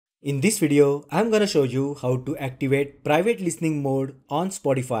In this video, I'm gonna show you how to activate private listening mode on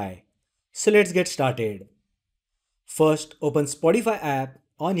Spotify. So let's get started. First, open Spotify app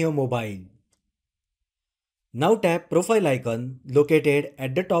on your mobile. Now tap profile icon located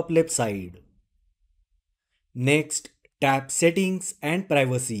at the top left side. Next, tap settings and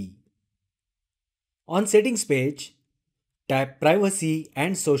privacy. On settings page, tap privacy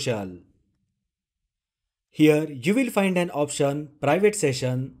and social. Here you will find an option private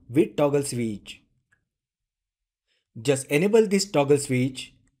session with toggle switch. Just enable this toggle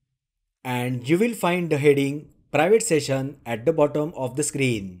switch and you will find the heading Private Session at the bottom of the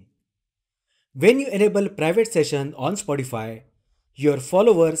screen. When you enable Private Session on Spotify, your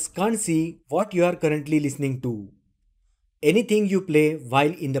followers can't see what you are currently listening to. Anything you play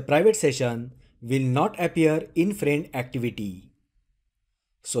while in the private session will not appear in friend activity.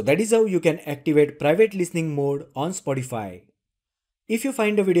 So that is how you can activate private listening mode on Spotify. If you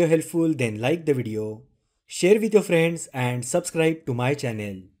find the video helpful, then like the video, share with your friends and subscribe to my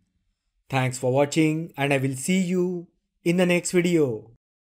channel. Thanks for watching and I will see you in the next video.